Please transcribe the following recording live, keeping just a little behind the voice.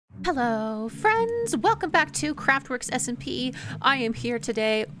Hello friends, welcome back to CraftWorks SMP. I am here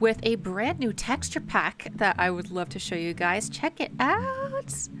today with a brand new texture pack that I would love to show you guys. Check it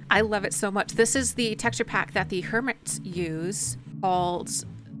out. I love it so much. This is the texture pack that the hermits use called,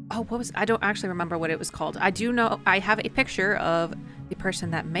 I don't actually remember what it was called. I do know I have a picture of the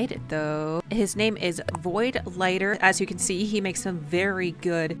person that made it though. His name is Void Lighter. As you can see, he makes some very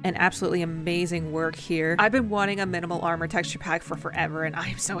good and absolutely amazing work here. I've been wanting a minimal armor texture pack for forever, and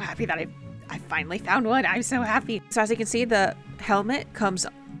I'm so happy that I finally found one. I'm so happy. So as you can see, the helmet comes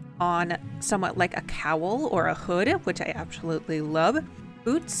on somewhat like a cowl or a hood, which I absolutely love.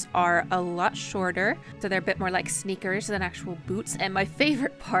 Boots are a lot shorter, so they're a bit more like sneakers than actual boots. And my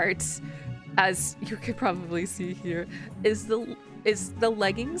favorite part, as you could probably see here, is the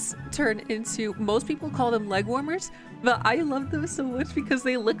leggings turn into, most people call them leg warmers, but I love them so much because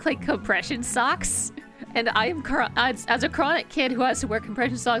they look like compression socks. And I am, as a chronic kid who has to wear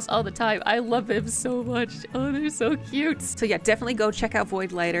compression socks all the time, I love them so much. Oh, they're so cute. So yeah, definitely go check out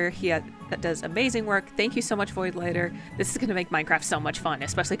Void Lighter. That does amazing work. Thank you so much, Void Lighter. This is gonna make Minecraft so much fun,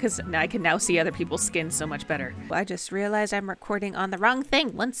 especially because I can now see other people's skins so much better. I just realized I'm recording on the wrong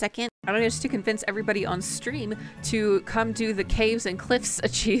thing. 1 second. I managed to convince everybody on stream to come do the Caves and Cliffs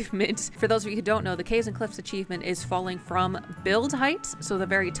achievement. For those of you who don't know, the Caves and Cliffs achievement is falling from build height, so the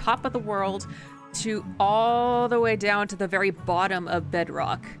very top of the world, to all the way down to the very bottom of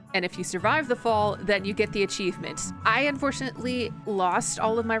bedrock. And if you survive the fall, then you get the achievement. I unfortunately lost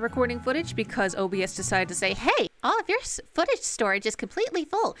all of my recording footage because OBS decided to say, hey, all of your footage storage is completely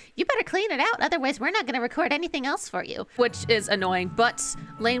full. You better clean it out, otherwise we're not going to record anything else for you. Which is annoying, but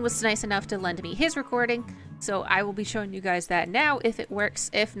Lane was nice enough to lend me his recording, so I will be showing you guys that now if it works.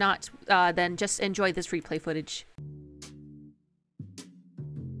 If not, then just enjoy this replay footage.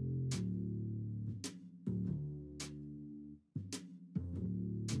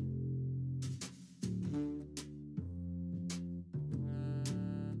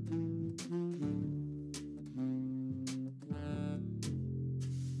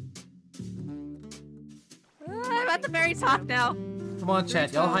 At the very top now. Come on,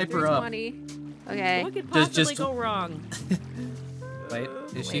 chat. Y'all hype her up. Okay. What could possibly go wrong? Wait,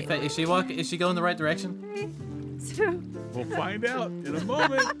 is she going the right direction? 3, 2. We'll find out in a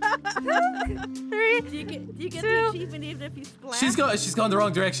moment. 3. Do you get the achievement even if you splash? She's going the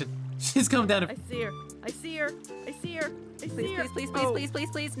wrong direction. She's coming down. I see her. I see her. I see her. I see Please, her. please, please, Oh. please,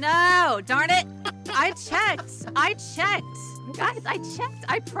 please, please. No! Darn it! I checked. I checked. Guys, I checked.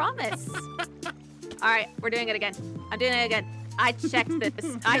 I promise. Alright, we're doing it again. I'm doing it again. I checked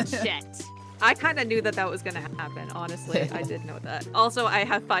this. I checked. I kind of knew that that was going to happen, honestly. I did know that. Also, I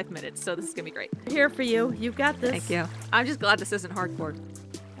have 5 minutes, so this is going to be great. Here for you. You've got this. Thank you. I'm just glad this isn't hardcore.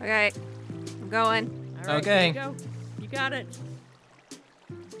 Okay, I'm going. All right, Okay. Here you go. You got it.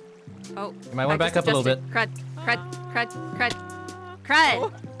 Oh. You might want to back up a little bit. Crud, crud, crud, crud,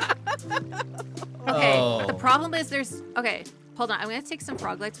 crud. Okay, Oh. the problem is okay, hold on. I'm going to take some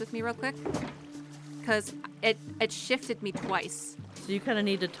frog lights with me real quick. Because it shifted me twice. So you kind of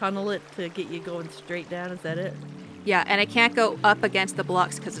need to tunnel it to get you going straight down. Is that it? Yeah, and I can't go up against the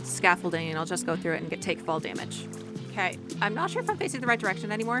blocks because it's scaffolding, and I'll just go through it and take fall damage. Okay, I'm not sure if I'm facing the right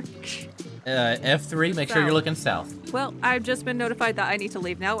direction anymore. F3, make sure you're looking south. Well, I've just been notified that I need to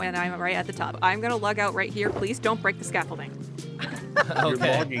leave now, and I'm right at the top. I'm gonna log out right here. Please don't break the scaffolding. You're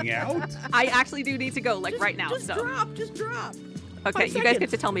Okay. logging out? I actually do need to go, like, right now, Just so. drop. Just drop. Okay, 5 you guys get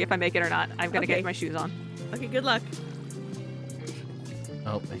seconds. to tell me if I make it or not. I'm gonna Okay. get my shoes on. Okay, good luck.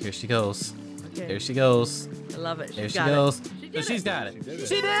 Oh, here she goes. Okay. Here she goes. I love it. There she got goes. It. She So did she's it. got it. She did it.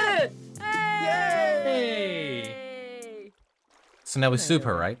 She did it! Yay! Yay! So now we soup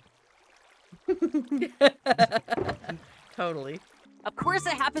her, right? Totally. Of course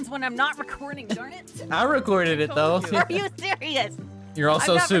it happens when I'm not recording, darn it. I recorded it though. Told you. Are you serious? You're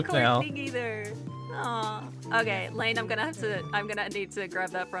also I'm not soup now. recording either. Aw. Okay, Lane, I'm gonna need to grab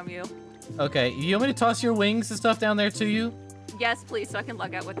that from you. Okay, you want me to toss your wings and stuff down there to you? Yes, please, so I can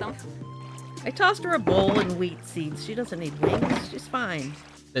log out with them. I tossed her a bowl and wheat seeds. She doesn't need wings. She's fine.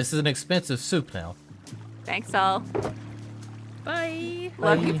 This is an expensive soup now. Thanks, all. Bye.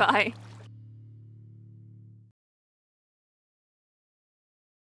 Love you, bye.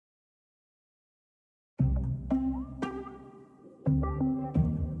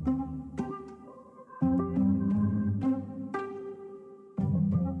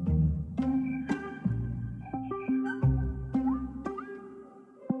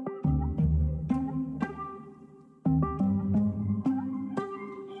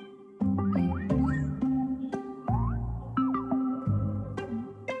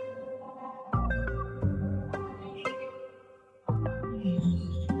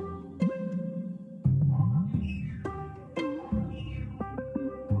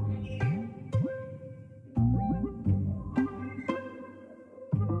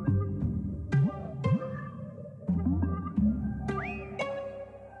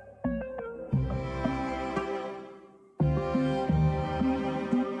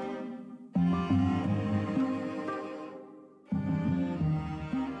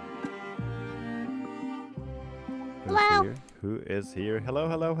 is here? Hello,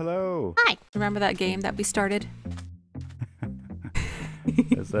 hello, hello. Hi. Remember that game that we started?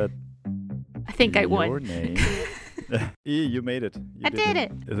 Is that I think I your won. name? E, you made it. I did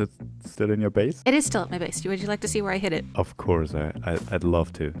it. Is it still in your base? It is still at my base. Would you like to see where I hit it? Of course, I'd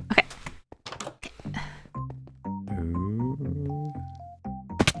love to. Okay. Ooh.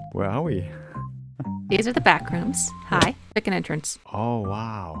 Where are we? These are the back rooms. Hi. Pick an entrance. Oh,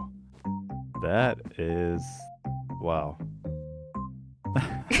 wow. That is... Wow.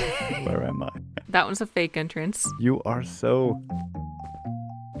 Where am I? That one's a fake entrance. You are so...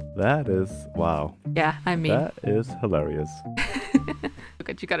 That is... Wow. Yeah, I'm me. That is hilarious.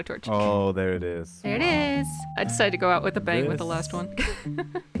 Okay, you got a torch. Oh, there it is. There it is. I decided to go out with a bang with the last one.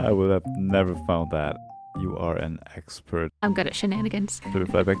 I would have never found that. You are an expert. I'm good at shenanigans. Should we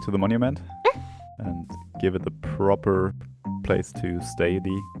fly back to the monument? And give it the proper place to stay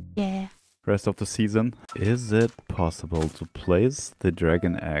the Yeah. rest of the season? Is it possible to place the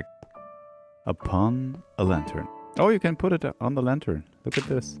dragon egg upon a lantern? Oh, you can put it on the lantern. Look at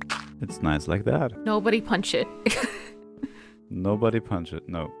this. It's nice like that. Nobody punch it. Nobody punch it.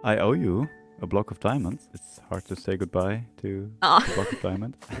 No. I owe you a block of diamonds. It's hard to say goodbye to Aw. a block of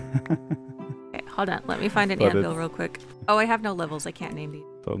diamond. Okay, hold on. Let me find an But anvil it's- real quick. Oh, I have no levels. I can't name these.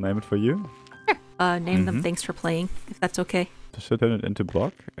 So I'll name it for you. Name them Mhm. thanks for playing, if that's okay. Should I turn it into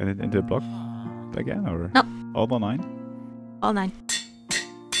block and it into block again, or Nope. all the 9? All 9.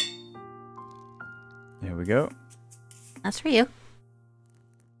 Here we go. That's for you.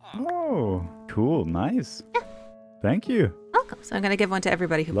 Oh, cool, nice. Thank you. Welcome. So I'm going to give one to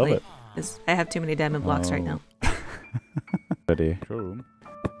everybody who Love played. it. Because I have too many diamond blocks right now. Ready? Showroom.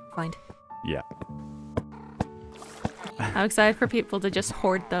 Find. Yeah. I'm excited for people to just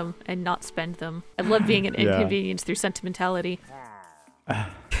hoard them and not spend them. I love being an Yeah. inconvenience through sentimentality.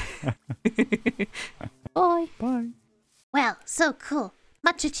 Bye. Bye. Well, so cool.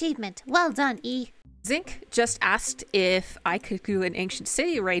 Much achievement. Well done, E. Zinc just asked if I could do an ancient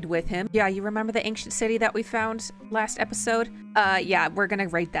city raid with him. Yeah, you remember the ancient city that we found last episode? Yeah, we're gonna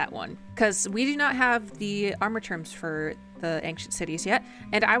raid that one. Because we do not have the armor terms for the ancient cities yet,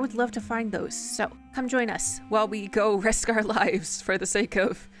 and I would love to find those. So, come join us while we go risk our lives for the sake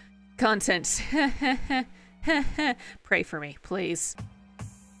of content. Pray for me, please.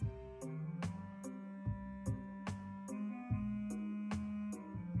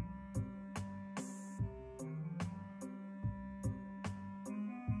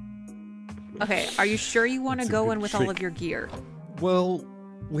 Okay, are you sure you want to That's a go good in with all of trick. your gear? Well,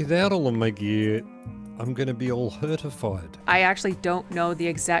 without all of my gear, I'm gonna be all hurtified. I actually don't know the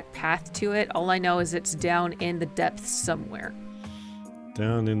exact path to it. All I know is it's down in the depths somewhere.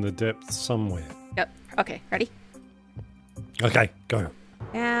 Down in the depths somewhere. Yep. Okay, ready? Okay, go.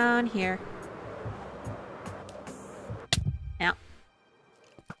 Down here. Now.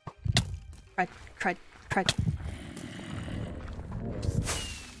 Crud, crud, crud.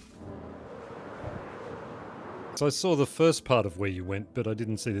 So I saw the first part of where you went, but I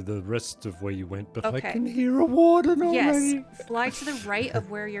didn't see the rest of where you went. But I Okay. can hear a warden already. Yes, fly to the right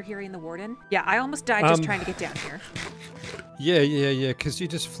of where you're hearing the warden. Yeah, I almost died just Um, trying to get down here. Yeah, because you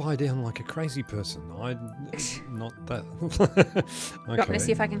just fly down like a crazy person. Not that. Okay. You want me to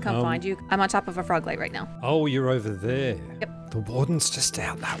see if I can come find you? I'm on top of a frog light right now. Oh, you're over there. Yep. The warden's just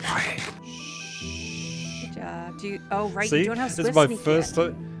out that way. Good job. Do you? Oh, right. See, You don't have this Swift is my Sneak first.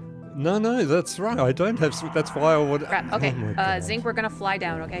 yet. No, that's right. I don't have. That's why I would. Crap. Okay. Oh my God. Zinc, we're gonna fly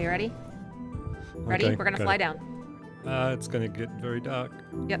down. Okay, you ready? Ready? Okay, We're gonna go. fly down. It's gonna get very dark.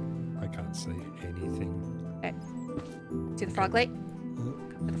 Yep. I can't see anything. Okay. See the frog light?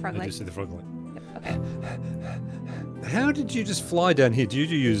 Come to the frog I light. do see the frog light. Yep. Okay. How did you just fly down here? Did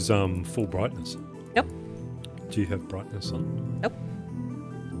you use full brightness? Nope. Do you have brightness on? Nope.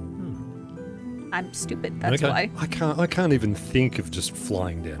 I'm stupid. That's why. I can't even think of just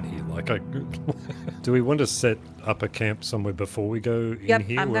flying down here. Like do we want to set up a camp somewhere before we go in Yep.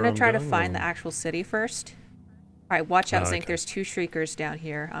 here? I'm where gonna try to going, find or- the actual city first. All right. Watch out, Zinc. okay. There's 2 shriekers down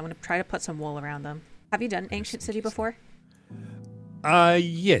here. I'm gonna try to put some wool around them. Have you done Ancient City before?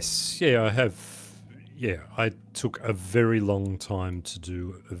 Yes. Yeah, I have. Yeah, I took a very long time to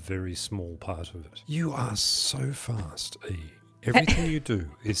do a very small part of it. You are so fast, E. Everything you do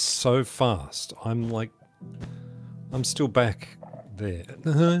is so fast. I'm still back there.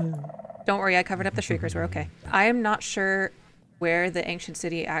 Don't worry. I covered up the shriekers. We're okay. I am not sure where the Ancient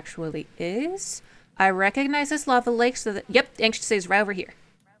City actually is. I recognize this lava lake, so that yep, the Ancient City is right over here.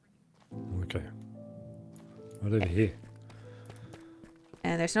 Okay. Right over here.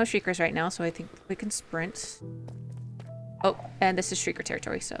 And there's no shriekers right now, so I think we can sprint. Oh, and this is shrieker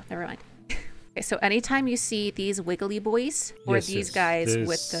territory, so never mind. Okay, so anytime you see these wiggly boys or Yes, these yes, guys there's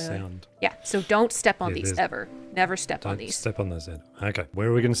with the sound. yeah, so don't step on Yeah, these there's- ever. Never step on Don't these. step on those end. Okay, where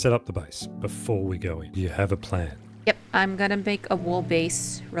are we going to set up the base before we go in? Do you have a plan? Yep, I'm gonna make a wool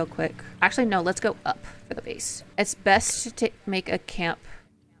base real quick. Actually, no, let's go up for the base. It's best to make a camp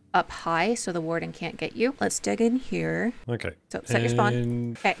up high so the warden can't get you. Let's dig in here. Okay. So set your spawn.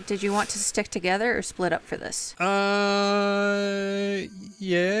 And- Okay, did you want to stick together or split up for this?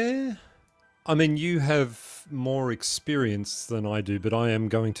 Yeah. I mean, you have more experience than I do, but I am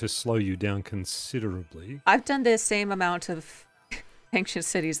going to slow you down considerably. I've done the same amount of ancient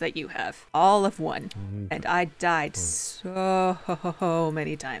cities that you have. All of one. And I died so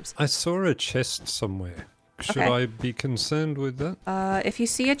many times. I saw a chest somewhere. Should Okay. I be concerned with that? If you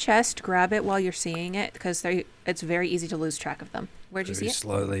see a chest, grab it while you're seeing it, because it's very easy to lose track of them. Where'd you see Very it?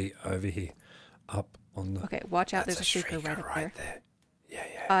 slowly over here, up on the. Okay, watch out. That's There's a shrieker right up there. there.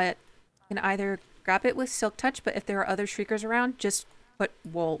 Yeah. You can either grab it with silk touch, but if there are other shriekers around, just put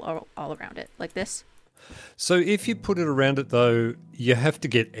wool all around it, like this. So if you put it around it, though, you have to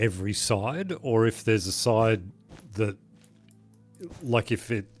get every side, or if there's a side that, like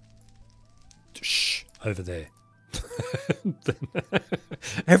if it, shh, over there.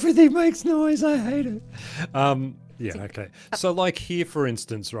 Everything makes noise. I hate it. Yeah. Okay. So, like here, for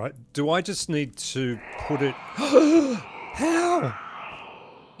instance, right? Do I just need to put it? How?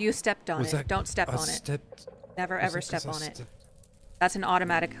 You stepped on Was it. that- Don't step I on it. stepped. Never was ever it 'cause step I on it. stepped- That's an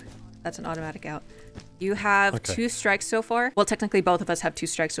automatic. That's an automatic out. You have Okay. 2 strikes so far. Well, technically, both of us have 2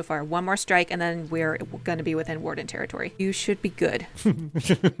 strikes so far. One more strike, and then we're going to be within warden territory. You should be good.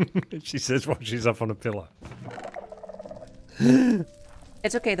 She says while she's up on a pillar.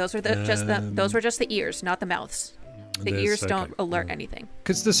 It's okay. Those are those were just the ears, not the mouths. The There's- ears don't okay, alert yeah. anything.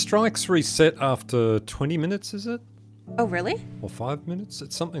 Because the strikes reset after 20 minutes, is it? Oh, really? Or 5 minutes?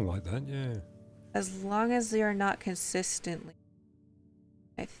 It's something like that, yeah. As long as you're not consistently.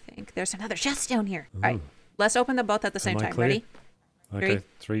 I think there's another chest down here. All right, Ooh. let's open them both at the same Am I time. clear? Ready? Okay,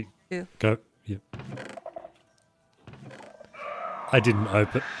 3, 2. go. Yep. I didn't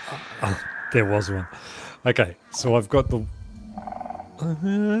open. Oh, there was one. Okay, so I've got the.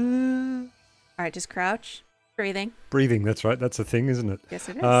 All right, just crouch. Breathing. Breathing, that's right. That's a thing, isn't it? Yes,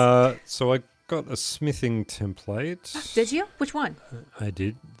 it is. So I got a smithing template. Did you? Which one? I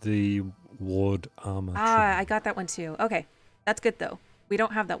did. The ward armor. Ah, I got that one too. Okay, that's good though. We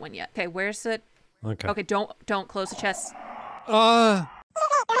don't have that one yet. Okay, where's the? Okay. Okay, don't close the chest. Ah!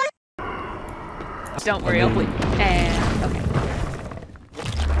 Don't worry, I'll bleed. And okay.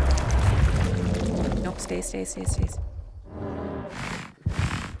 Nope, stay.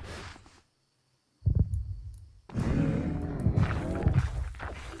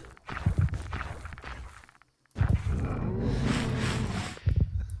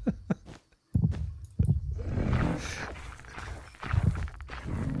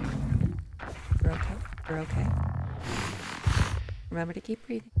 We're okay. Remember to keep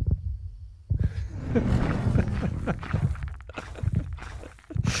breathing.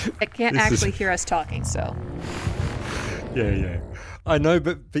 It can't This is- actually hear us talking, so. Yeah. I know,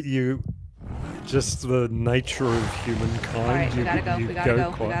 but you, just the nature of humankind. All right, we you- gotta go. you We gotta go.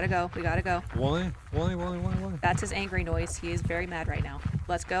 We quite- gotta go. We gotta go. Why? That's his angry noise. He is very mad right now.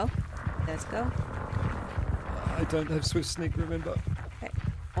 Let's go. Let's go. I don't have Swift Sneak, remember. Okay.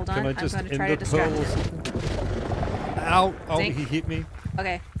 Hold on. Can I I'm just going to end try to the distract pearl or him. something? Ow! Oh, Zinc. he hit me.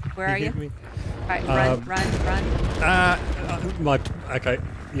 Okay. Where He are you? hit me. All right. Run. My. Okay.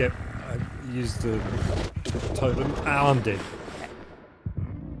 Yep. I used the totem. Ow! I'm dead.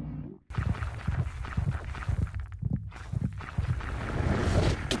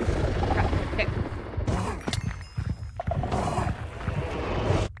 Okay.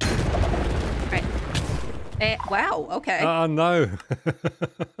 Right. Wow. Okay. Oh no!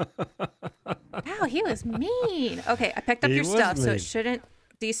 Wow, he was mean. Okay, I picked up He your was stuff, so mean. it shouldn't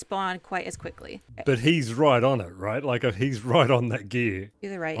despawn quite as quickly. Okay, But he's right on it, right? Like he's right on that gear. do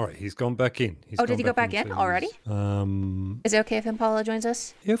the right. All right, he's gone back in. He's Oh, did gone he go back in into already? his- Is it okay if Impala joins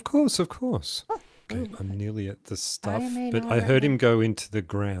us? Yeah, of course. Oh, Okay, I'm nearly at the stuff, may but not I have heard been. him go into the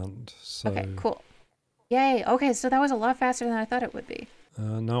ground. So okay, cool. Yay. Okay, so that was a lot faster than I thought it would be.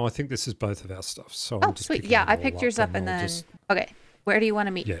 no, I think this is both of our stuff. So Oh, I'm just sweet. picking Yeah, it I all picked yours up and I'll then. just- Okay, where do you want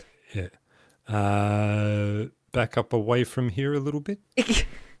to meet? yeah. Back up away from here a little bit.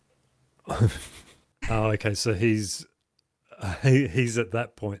 Oh, okay. So he's at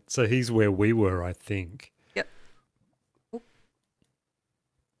that point. So he's where we were, I think. Yep.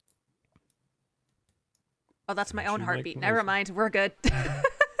 Oh, that's my Did own you heartbeat. make Never noise? mind. We're good.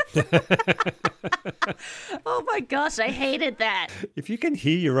 Oh my gosh, I hated that. If you can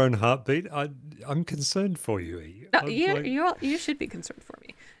hear your own heartbeat, I'm concerned for you, E. No, I'm you should be concerned for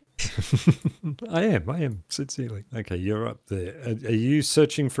me. I am, sincerely. Okay, you're up there. Are you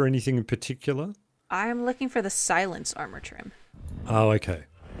searching for anything in particular? I'm looking for the silence armor trim. Oh, okay.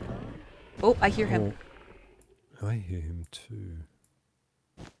 Oh, I hear him. Oh, I hear him too.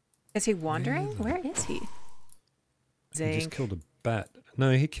 Is he wandering? Where is he? He Zinc. just killed a bat.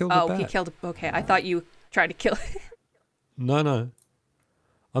 No, he killed a bat. Oh, he killed. Okay, I thought you tried to kill him. No.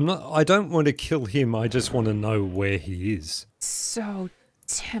 I don't want to kill him. I just want to know where he is. So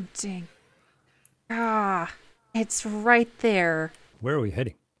tempting. Ah, it's right there. Where are we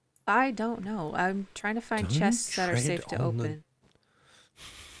heading? I don't know. I'm trying to find Don't chests that are tread safe to on the- open.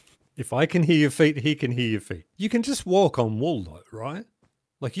 If I can hear your feet, he can hear your feet. You can just walk on wool, though, right?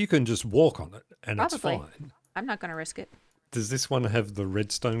 Like, you can just walk on it, and Probably. it's fine. I'm not gonna risk it. Does this one have the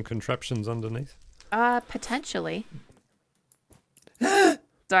redstone contraptions underneath? Potentially. Sorry,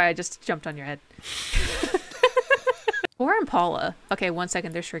 I just jumped on your head. Or Impala. Okay, 1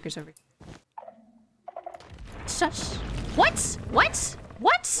 second. There's shriekers over here. Shush. What? What?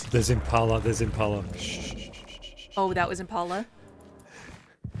 What? There's Impala. Shh. Oh, that was Impala?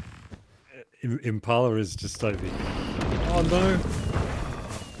 Impala is just over here. Oh, no.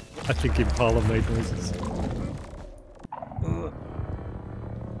 I think Impala made noises.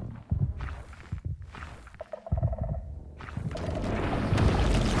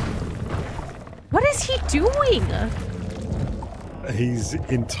 What is he doing? He's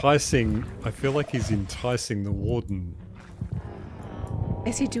enticing... I feel like he's enticing the warden.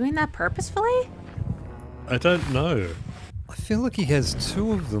 Is he doing that purposefully? I don't know. I feel like he has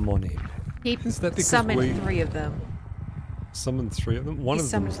two of them on him. He Is that because summoned we 3 of them. summoned 3 of them? One He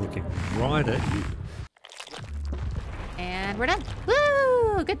of them is summoned- looking right at you. And we're done.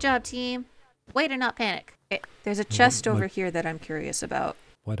 Woo! Good job, team. Way to not panic. Okay, there's a chest over here that I'm curious about.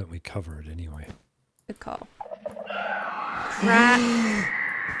 Why don't we cover it anyway? Good call. Crap.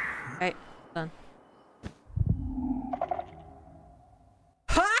 Okay, done.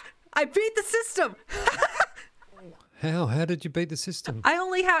 Ha! I beat the system! How? How did you beat the system?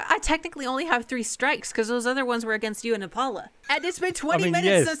 I technically only have 3 strikes because those other ones were against you and Impala. And it's been 20 minutes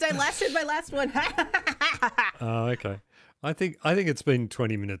yes. since I last did my last one. Oh, okay. I think it's been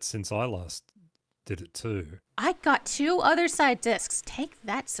 20 minutes since I last did it too. I got 2 other side discs. Take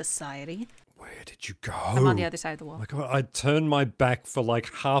that, society. Where did you go? I'm on the other side of the wall. My God, I turned my back for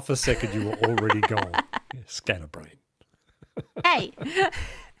like half a second. You were already gone. Yeah, scatterbrain. Hey,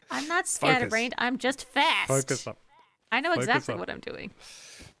 I'm not scatterbrained. I'm just fast. Focus up. I know Focus exactly up. what I'm doing.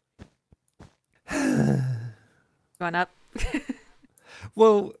 Going up.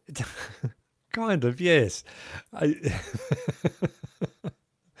 Well, kind of, yes.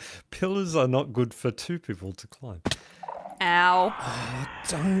 Pillars are not good for 2 people to climb. Ow. Oh,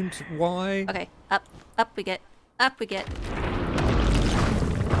 don't. Why? Okay, up we get. Up we get.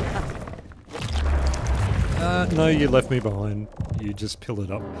 No, you left me behind. You just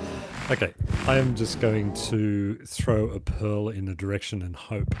pillared up. Okay, I am just going to throw a pearl in a direction and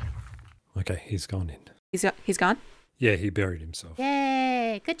hope. Okay, he's gone in. He's gone? Yeah, he buried himself.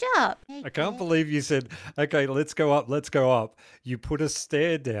 Yay, good job. I can't believe you said, okay, let's go up. You put a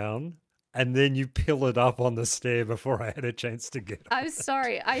stair down and then you pillared up on the stair before I had a chance to get up. I'm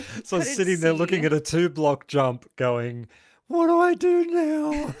sorry. So I was sitting there looking at a 2-block jump going, what do I do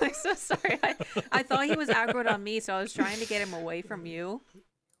now? I'm so sorry. I thought he was aggroed on me, so I was trying to get him away from you.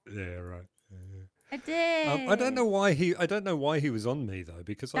 Yeah, right. I did. I don't know why he was on me though,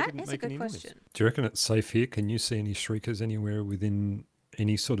 because I That didn't is a make good any question. noise. Do you reckon it's safe here? Can you see any shriekers anywhere within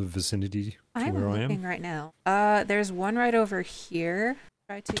any sort of vicinity to I'm where I looking am? right now. There's one right over here.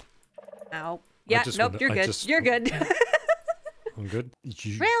 Try to. Ow. Yeah. just Nope. wanna- You're I good. just- You're good. I'm good.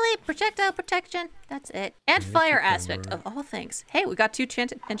 Really? Projectile protection? That's it. And fire keep going aspect where- of all things. Hey, we got 2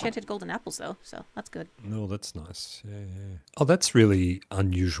 enchanted golden apples though, so that's good. No, that's nice. Yeah. Oh, that's really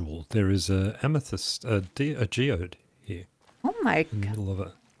unusual. There is a amethyst, a geode here Oh my in the god, middle of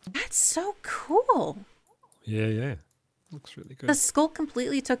it. that's so cool. Yeah. Looks really good. The skull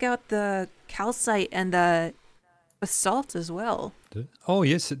completely took out the calcite and the basalt as well. Did it? Oh,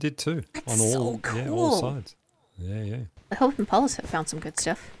 yes, it did too. That's on all, so yeah, all cool. sides. Yeah. I hope Impalas have found some good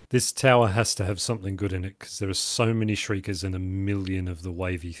stuff. This tower has to have something good in it because there are so many shriekers and a million of the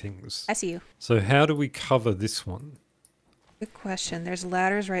wavy things. I see you. So how do we cover this one? Good question. There's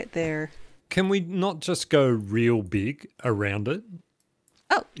ladders right there. Can we not just go real big around it?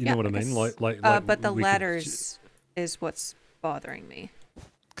 Oh, You yeah, know what I mean? guess. Like but the we could ladders is what's bothering me.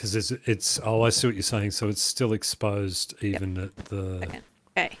 Because it's I see what you're saying. So it's still exposed even at the. Second.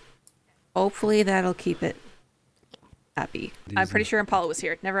 Okay. Hopefully that'll keep it happy. I'm pretty Isn't sure Impala was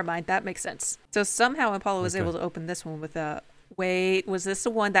here. Never mind, that makes sense. So somehow Impala was able to open this one with a... Wait, was this the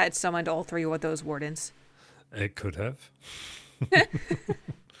one that summoned all three of those wardens? It could have.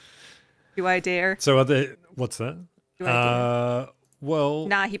 Do I dare? So are there... What's that? Do I dare? Well...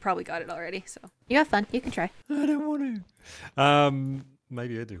 Nah, he probably got it already, so... You have fun. You can try. I don't want to.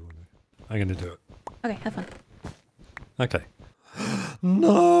 Maybe I do want to. I'm going to do it. Okay, have fun. Okay.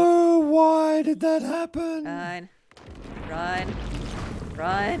 No! Why did that happen? Run. Run.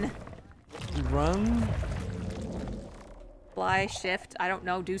 Run. Run? Fly, shift. I don't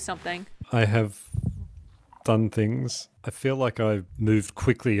know. Do something. I have done things. I feel like I've moved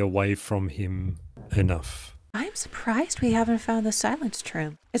quickly away from him enough. I'm surprised we haven't found the silenced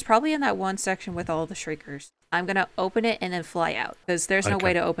room. It's probably in that one section with all the shriekers. I'm gonna open it and then fly out, because there's no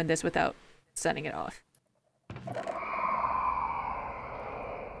way to open this without setting it off.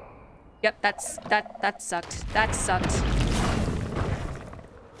 Yep, that sucked. That sucked.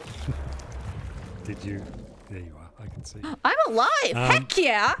 Did you? There you are. I can see. I'm alive! Heck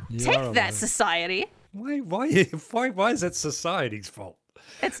yeah! you Take are that, alive. society! Why is it society's fault?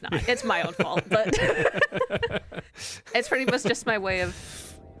 It's not. It's my own fault, but it's pretty much just my way of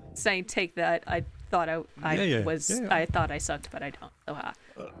saying take that. I thought I thought I sucked, but I don't.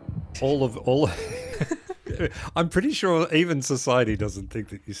 So All I'm pretty sure even society doesn't think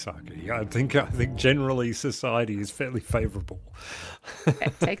that you suck. I think generally society is fairly favourable.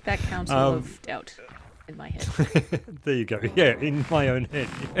 Okay, take that counsel of doubt in my head. There you go. Yeah, in my own head.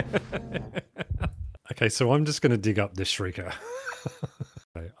 Okay, so I'm just going to dig up this shrieker.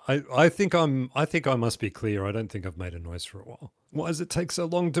 I think I must be clear. I don't think I've made a noise for a while. Why does it take so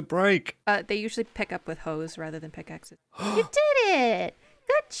long to break? They usually pick up with hose rather than pickaxes. You did it!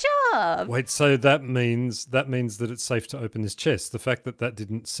 Good job! Wait, so that means that it's safe to open this chest. The fact that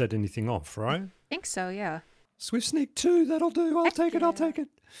didn't set anything off, right? I think so, yeah. Swift sneak 2, that'll do. I'll take it. I'll take it.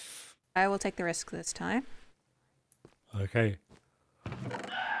 I will take the risk this time. Okay.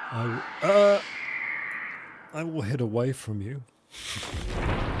 I will head away from you.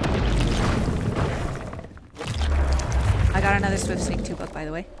 I got another Swift Sneak 2 book, by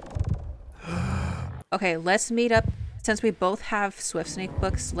the way. Okay, let's meet up. Since we both have Swift Sneak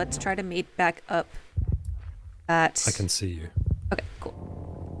books, let's try to meet back up at... I can see you. Okay,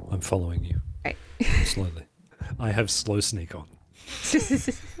 cool. I'm following you. Right. Slowly. I have slow sneak on.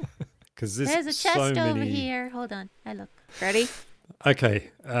 Because There's a chest over here. Hold on. I look. Ready?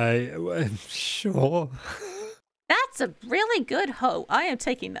 Okay. Sure. That's a really good hoe. I am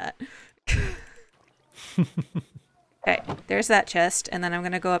taking that. Okay, there's that chest, and then I'm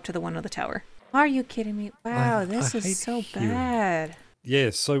going to go up to the one with the tower. Are you kidding me? Wow, this is so bad.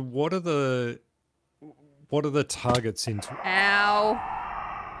 Yeah, so what are the targets into?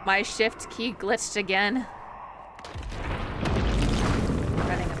 Ow. My shift key glitched again.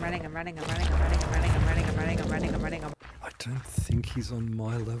 I'm running. I don't think he's on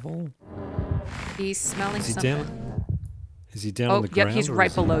my level. He's smelling Is he something. down? Is he down on the Yep, ground? he's or right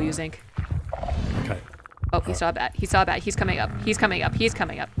is he- below you, Zinc. Okay. Oh, he saw that. He's coming up. He's coming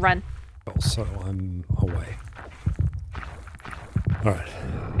up. Run. Also, I'm away. All right.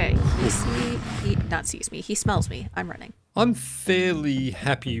 Okay, he not sees me. He smells me. I'm running. I'm fairly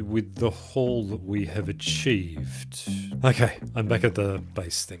happy with the haul that we have achieved. Okay, I'm back at the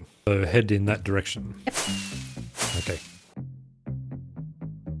base thing. So head in that direction. Yep. Okay.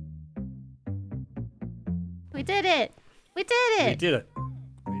 We did it! We did We it! did it.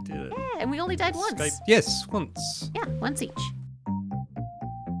 We did it. Yeah, and we only died once. Escape. Yes, once. Yeah, once each.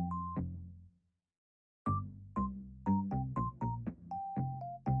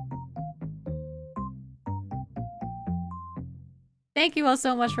 Thank you all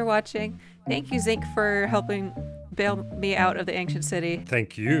so much for watching. Thank you, Zinc, for helping bail me out of the ancient city.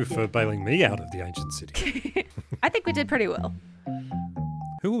 Thank you for bailing me out of the ancient city. I think we did pretty well.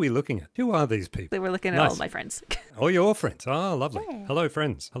 Who are we looking at? Who are these people? We were looking at all of my friends. Oh, your friends. Oh, lovely. Yeah. Hello,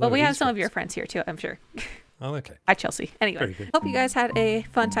 friends. Hello, But we have his some of friends. your friends here too, I'm sure. Oh, okay. Hi, Chelsea. Very Anyway, good. hope you guys had a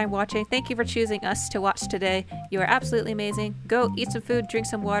fun time watching. Thank you for choosing us to watch today. You are absolutely amazing. Go eat some food, drink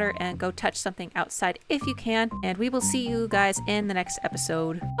some water, and go touch something outside if you can. And we will see you guys in the next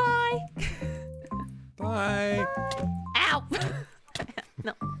episode. Bye! Bye. Ow!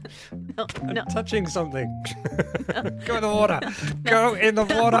 No. No. Touching something. Go in the water. Go in the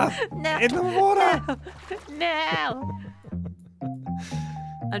water. No. In the water. No!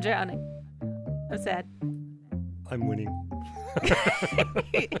 I'm drowning. I'm sad. I'm winning.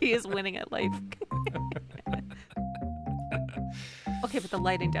 He is winning at life. Okay, but the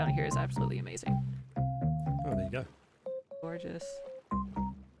lighting down here is absolutely amazing. Oh, there you go. Gorgeous.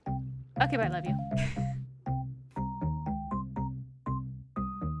 Okay, bye. Love you.